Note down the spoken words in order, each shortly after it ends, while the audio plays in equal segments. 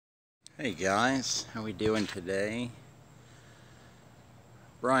Hey guys, how we doing today?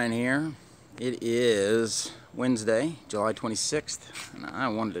 Brian here. It is Wednesday, July 26th, and I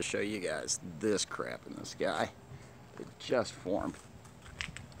wanted to show you guys this crap in the sky. It just formed.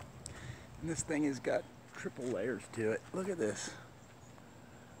 And this thing has got triple layers to it. Look at this.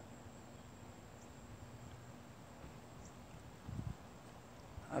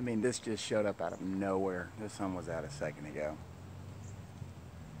 I mean, this just showed up out of nowhere. This sun was out a second ago.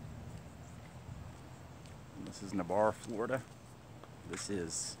 This is Navarre, Florida. This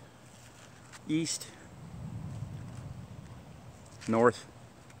is east, north,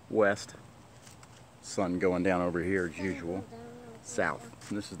 west. Sun going down over here as usual. South.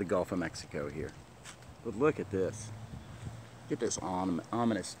 And this is the Gulf of Mexico here. But look at this. Look at this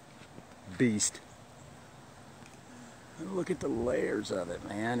ominous beast. And look at the layers of it,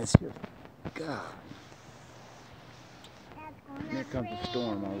 man. It's just, God. And here comes a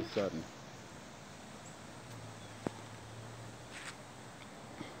storm all of a sudden.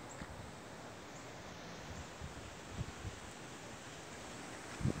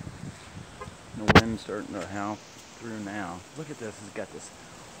 The wind's starting to howl through now. Look at this. It's got this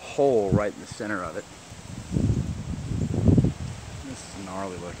hole right in the center of it. This is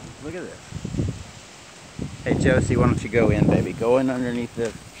gnarly looking. Look at this. Hey Josie, why don't you go in, baby? Go in underneath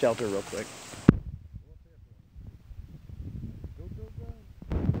the shelter real quick. Go, go, go.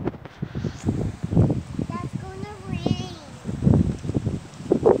 That's gonna rain.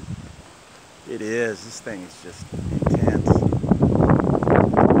 It is. This thing is just intense.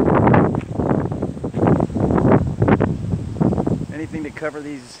 Anything to cover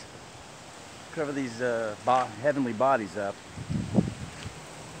these heavenly bodies up.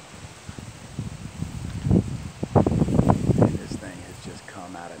 And this thing has just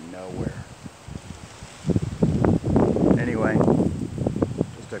come out of nowhere. Anyway,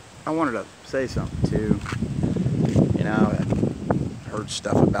 I wanted to say something too. You know, I heard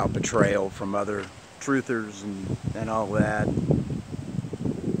stuff about betrayal from other truthers and all that.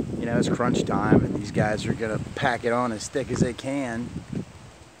 You know, it's crunch time and these guys are gonna pack it on as thick as they can.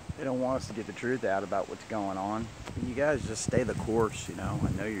 They don't want us to get the truth out about what's going on. And you guys just stay the course, you know.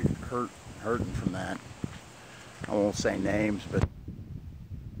 I know you're hurting from that. I won't say names, but this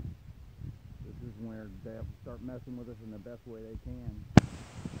is where they have to start messing with us in the best way they can.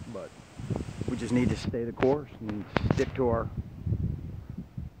 But we just need to stay the course and stick to our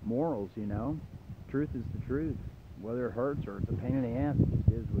morals, you know. Truth is the truth. Whether it hurts or it's a pain in the ass, it just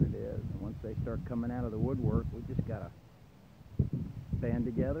is what it is. And once they start coming out of the woodwork, we just gotta band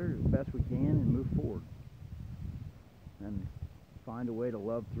together as best we can and move forward. And find a way to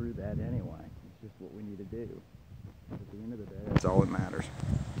love through that anyway. It's just what we need to do. At the end of the day, that's all that matters.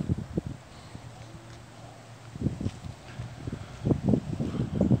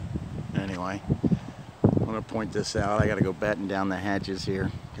 Anyway, I'm gonna point this out. I gotta go batten down the hatches here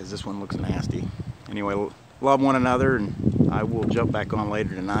because this one looks nasty. Anyway, love one another, and I will jump back on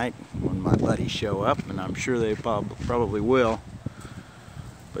later tonight when my buddies show up, and I'm sure they probably will.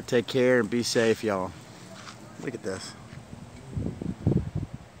 But take care and be safe, y'all. Look at this.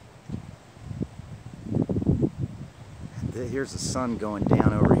 Here's the sun going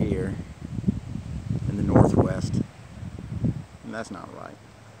down over here in the northwest, and that's not right.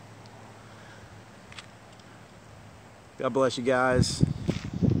 God bless you guys.